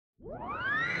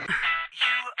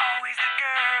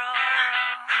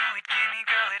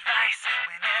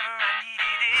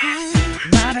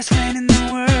best friend in the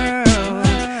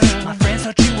world. My friends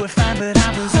thought you were fine, but I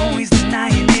was always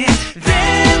denying it.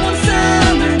 Then one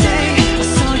summer day, I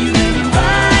saw you laying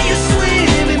by your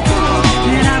swimming pool,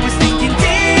 and I was thinking,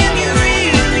 damn, you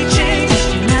really changed.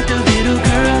 You're not the little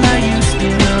girl I used to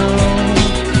know.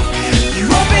 You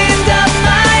opened up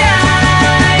my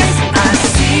eyes. I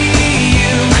see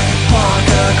you walk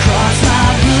across my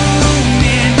room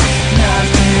in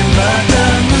nothing but the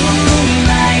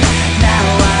moonlight. Now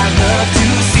I love to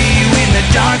see you in the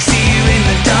dark, see you in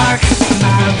the dark.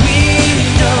 My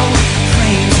window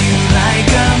frames you like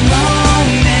a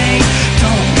Monet.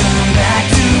 Don't come back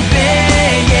to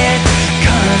bed yet,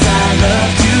 'cause I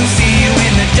love to see you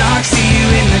in the dark, see you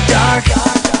in the dark.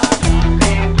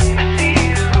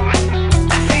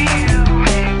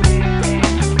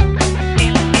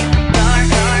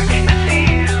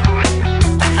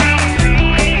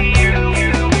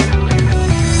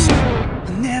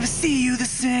 I'll never see you the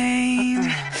same.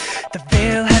 The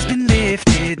veil has been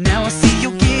lifted, now I see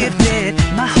you're gifted.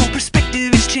 My whole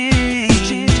perspective has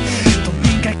changed. Don't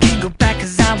think I can go back,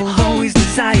 'cause I will always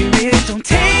desire it. Don't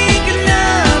take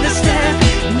another step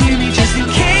near me, just in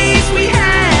case we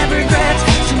have regrets.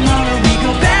 Tomorrow we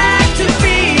go back to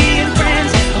being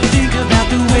friends. I'll think about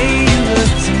the way you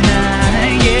look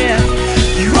tonight, yeah.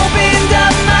 You opened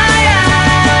up my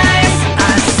eyes.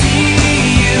 I see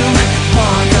you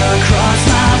walk across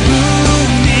my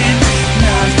room in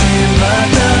nothing but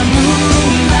the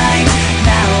moonlight.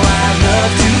 Now I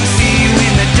love to see you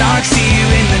in the dark, see you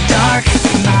in the dark.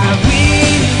 My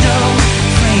window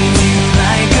frames you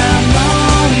like a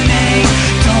Monet.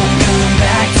 Don't come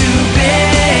back to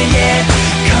bed yet,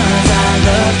 'cause I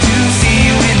love to see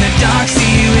you in the dark,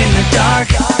 see you in the dark.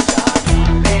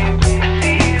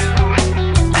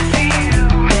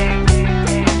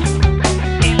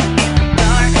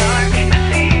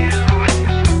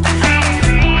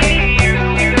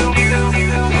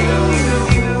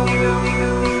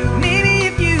 Maybe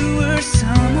if you were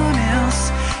someone else,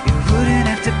 it wouldn't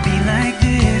have to be like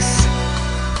this.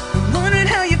 I'm wondering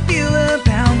how you feel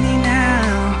about me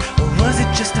now, or was it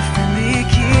just a friendly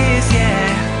kiss, yeah?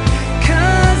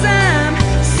 'Cause I'm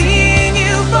seeing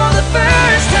you for the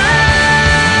first time.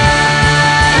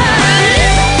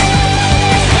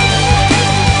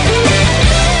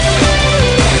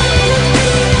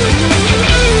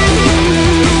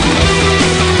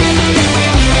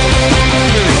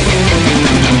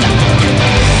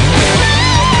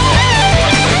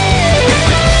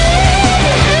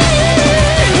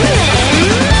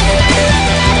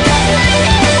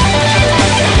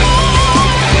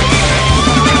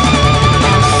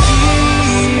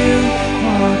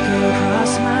 Walk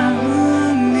across my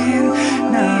room in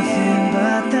nothing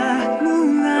but the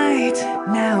moonlight.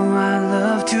 Now I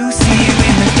love to see you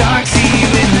in the dark, see you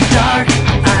in the dark.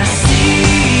 I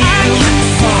see you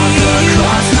walk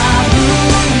across my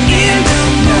room in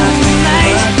nothing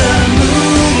but the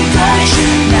moonlight.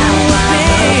 Now I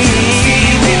love to see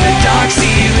you in the dark,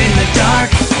 see you in the dark.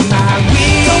 My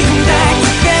window, don't come back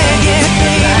to bed yet,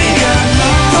 baby. Don't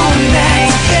come back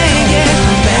to bed yet,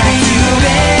 come back to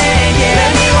bed yet.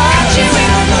 Let me watch you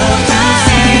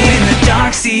in the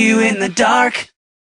dark, see you in the dark.